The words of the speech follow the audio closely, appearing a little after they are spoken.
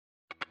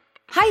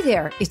Hi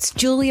there, it's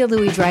Julia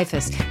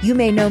Louis-Dreyfus. You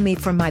may know me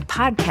from my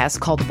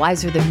podcast called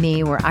Wiser Than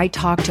Me, where I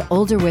talk to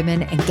older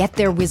women and get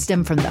their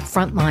wisdom from the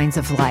front lines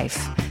of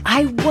life.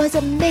 I was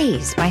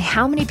amazed by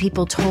how many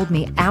people told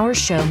me our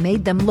show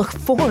made them look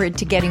forward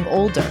to getting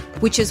older,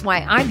 which is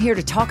why I'm here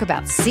to talk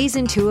about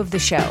season 2 of the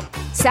show.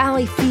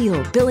 Sally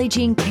Field, Billie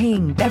Jean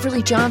King,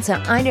 Beverly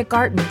Johnson, Ina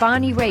Garten,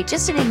 Bonnie Raitt,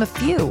 just to name a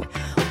few.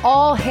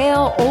 All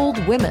hail old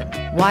women.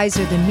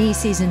 Wiser Than Me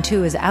season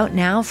 2 is out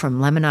now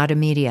from Lemonada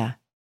Media.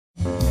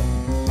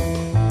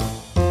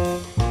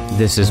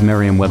 This is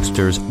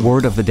Merriam-Webster's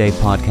Word of the Day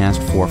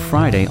podcast for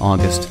Friday,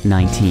 August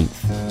 19th.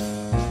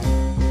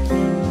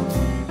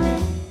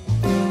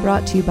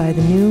 Brought to you by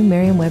the new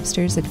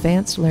Merriam-Webster's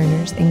Advanced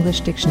Learners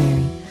English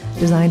Dictionary,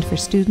 designed for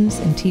students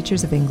and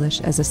teachers of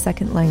English as a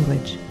second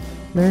language.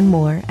 Learn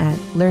more at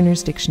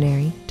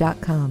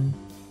learnersdictionary.com.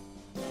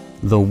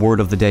 The word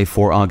of the day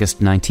for August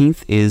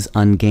 19th is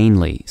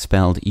ungainly,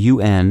 spelled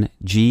U-N-G-A-I-N-L-Y.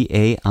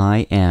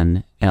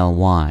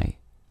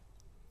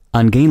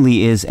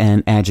 Ungainly is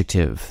an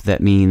adjective that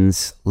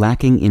means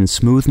lacking in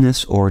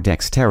smoothness or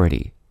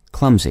dexterity,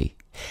 clumsy.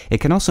 It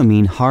can also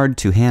mean hard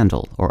to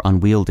handle or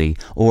unwieldy,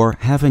 or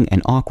having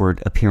an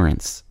awkward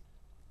appearance.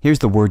 Here's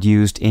the word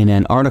used in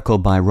an article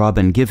by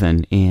Robin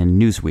Givhan in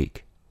Newsweek.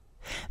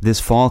 This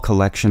fall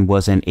collection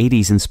was an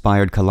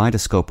 80s-inspired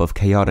kaleidoscope of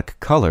chaotic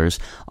colors,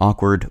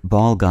 awkward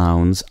ball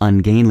gowns,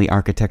 ungainly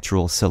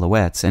architectural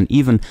silhouettes, and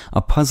even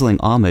a puzzling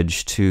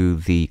homage to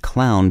the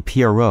clown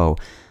Pierrot,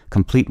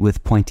 complete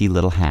with pointy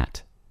little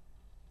hat.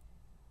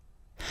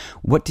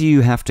 What do you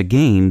have to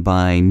gain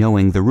by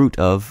knowing the root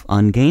of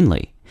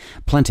ungainly?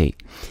 Plenty.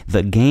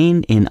 The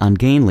gain in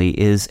ungainly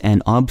is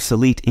an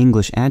obsolete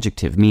English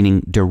adjective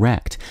meaning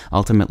direct,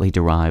 ultimately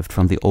derived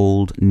from the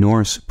Old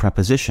Norse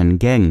preposition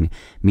gegn,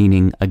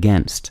 meaning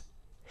against.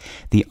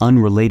 The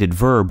unrelated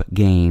verb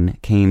gain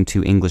came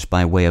to English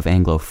by way of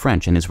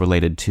Anglo-French and is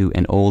related to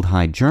an Old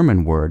High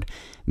German word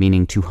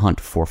meaning to hunt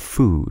for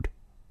food.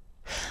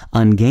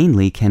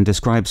 Ungainly can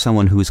describe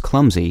someone who is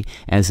clumsy,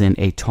 as in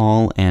a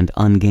tall and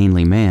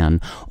ungainly man,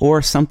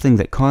 or something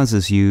that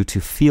causes you to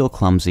feel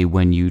clumsy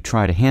when you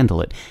try to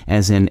handle it,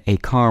 as in a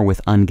car with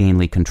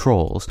ungainly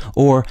controls,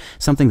 or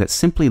something that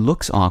simply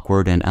looks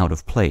awkward and out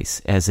of place,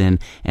 as in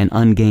an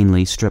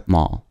ungainly strip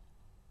mall.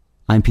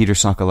 I'm Peter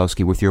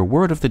Sokolowski with your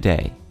word of the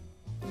day.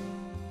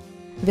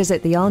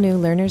 Visit the all-new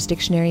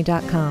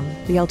learnersdictionary.com,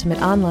 the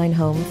ultimate online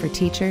home for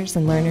teachers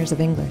and learners of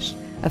English.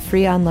 A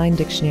free online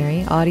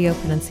dictionary, audio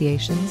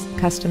pronunciations,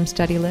 custom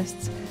study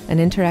lists,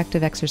 and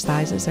interactive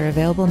exercises are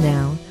available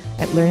now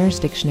at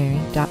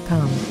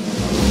learnersdictionary.com.